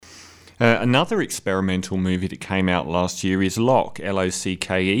Another experimental movie that came out last year is Locke,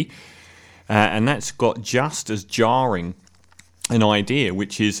 Locke, and that's got just as jarring an idea,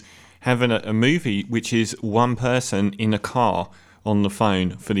 which is having a movie which is one person in a car on the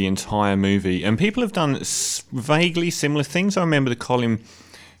phone for the entire movie. And people have done vaguely similar things. I remember the Colin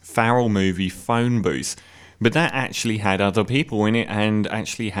Farrell movie Phone Booth, but that actually had other people in it and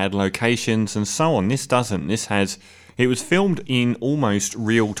actually had locations and so on. This doesn't. It was filmed in almost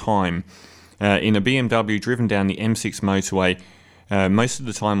real time in a BMW driven down the M6 motorway, most of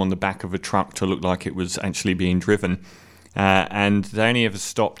the time on the back of a truck to look like it was actually being driven. And they only ever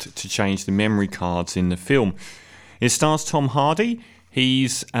stopped to change the memory cards in the film. It stars Tom Hardy.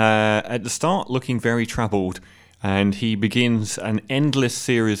 He's at the start looking very troubled, and he begins an endless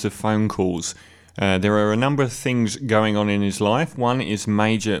series of phone calls. There are a number of things going on in his life. One is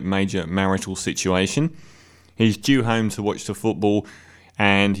major marital situation. He's due home to watch the football,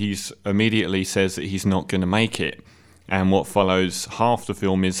 and he's immediately says that he's not going to make it. And what follows half the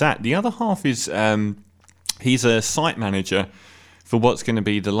film is that. The other half is he's a site manager for what's going to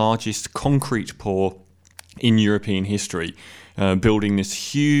be the largest concrete pour in European history, building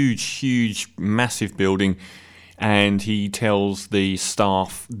this huge, massive building. And he tells the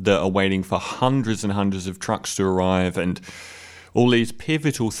staff that are waiting for hundreds and hundreds of trucks to arrive and all these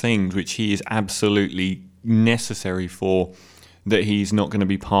pivotal things which he is absolutely necessary for, that he's not going to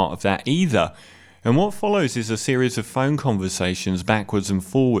be part of that either. And what follows is a series of phone conversations backwards and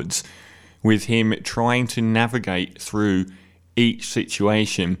forwards with him trying to navigate through each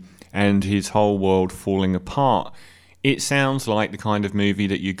situation and his whole world falling apart. It sounds like the kind of movie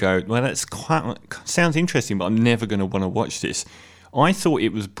that you go, well, sounds interesting, but I'm never going to want to watch this. I thought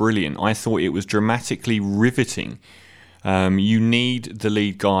it was brilliant. I thought it was dramatically riveting. You need the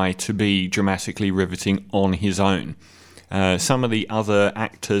lead guy to be dramatically riveting on his own. Some of the other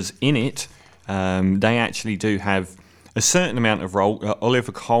actors in it, they actually do have a certain amount of role.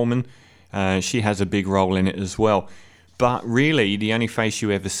 Oliver Coleman, she has a big role in it as well. But really, the only face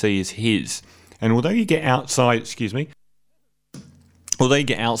you ever see is his. And although you get outside shots of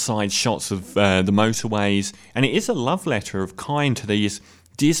the motorways, and it is a love letter of kind to these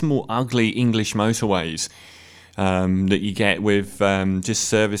dismal, ugly English motorways that you get with just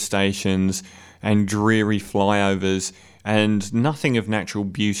service stations and dreary flyovers and nothing of natural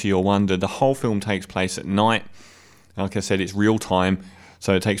beauty or wonder. The whole film takes place at night. Like I said, it's real time,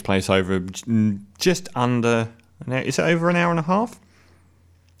 so it takes place over just under... Is it over an hour and a half?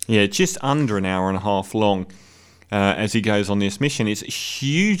 Yeah, just under an hour and a half long as he goes on this mission. It's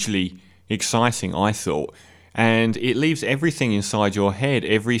hugely exciting, I thought, and it leaves everything inside your head,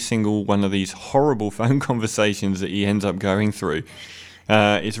 every single one of these horrible phone conversations that he ends up going through.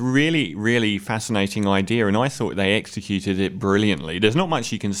 It's really fascinating idea, and I thought they executed it brilliantly. There's not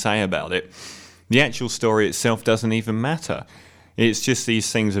much you can say about it. The actual story itself doesn't even matter. It's just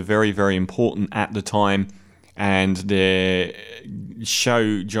these things are very important at the time, and they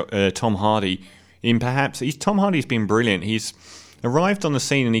show Tom Hardy Tom Hardy's been brilliant. He's arrived on the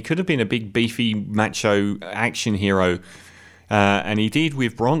scene and he could have been a big beefy macho action hero, and he did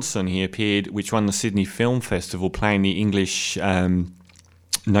with Bronson. He appeared, which won the Sydney Film Festival, playing the English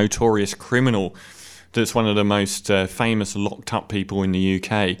notorious criminal that's one of the most famous locked up people in the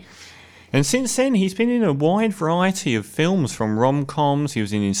UK. And since then he's been in a wide variety of films, from rom-coms. He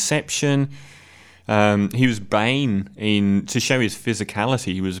was in Inception. He was Bane to show his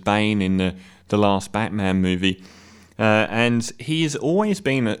physicality. He was Bane in the last Batman movie. And he has always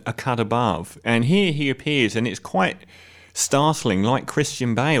been a cut above. And here he appears, and it's quite startling. Like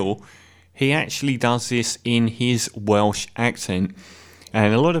Christian Bale, he actually does this in his Welsh accent.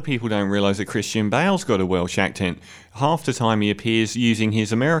 And a lot of people don't realise that Christian Bale's got a Welsh accent. Half the time he appears using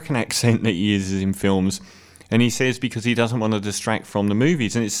his American accent that he uses in films. And he says because he doesn't want to distract from the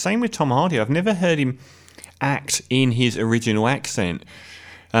movies. And it's the same with Tom Hardy. I've never heard him act in his original accent.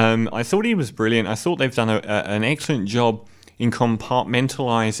 I thought he was brilliant. I thought they've done an excellent job in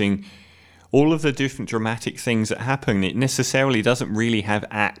compartmentalising all of the different dramatic things that happen. It necessarily doesn't really have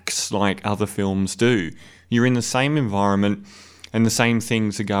acts like other films do. You're in the same environment and the same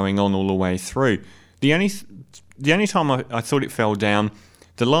things are going on all the way through. The only time I thought it fell down,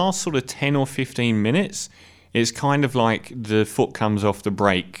 the last sort of 10 or 15 minutes, it's kind of like the foot comes off the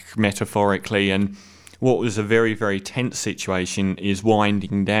brake, metaphorically, and what was a very tense situation is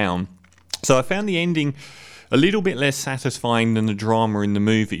winding down. So I found the ending a little bit less satisfying than the drama in the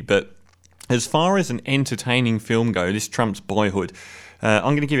movie, but as far as an entertaining film go, this trumps Boyhood. I'm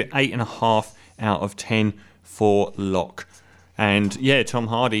going to give it 8.5 out of 10 for Locke. And yeah, Tom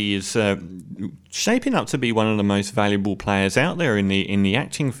Hardy is shaping up to be one of the most valuable players out there in the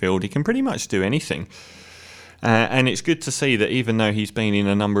acting field. He can pretty much do anything. And it's good to see that even though he's been in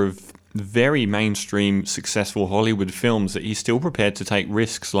a number of very mainstream, successful Hollywood films, that he's still prepared to take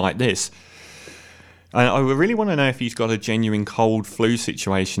risks like this. I really want to know if he's got a genuine cold flu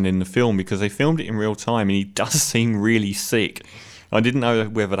situation in the film, because they filmed it in real time and he does seem really sick. I didn't know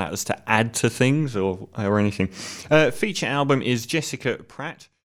whether that was to add to things or anything. Feature album is Jessica Pratt.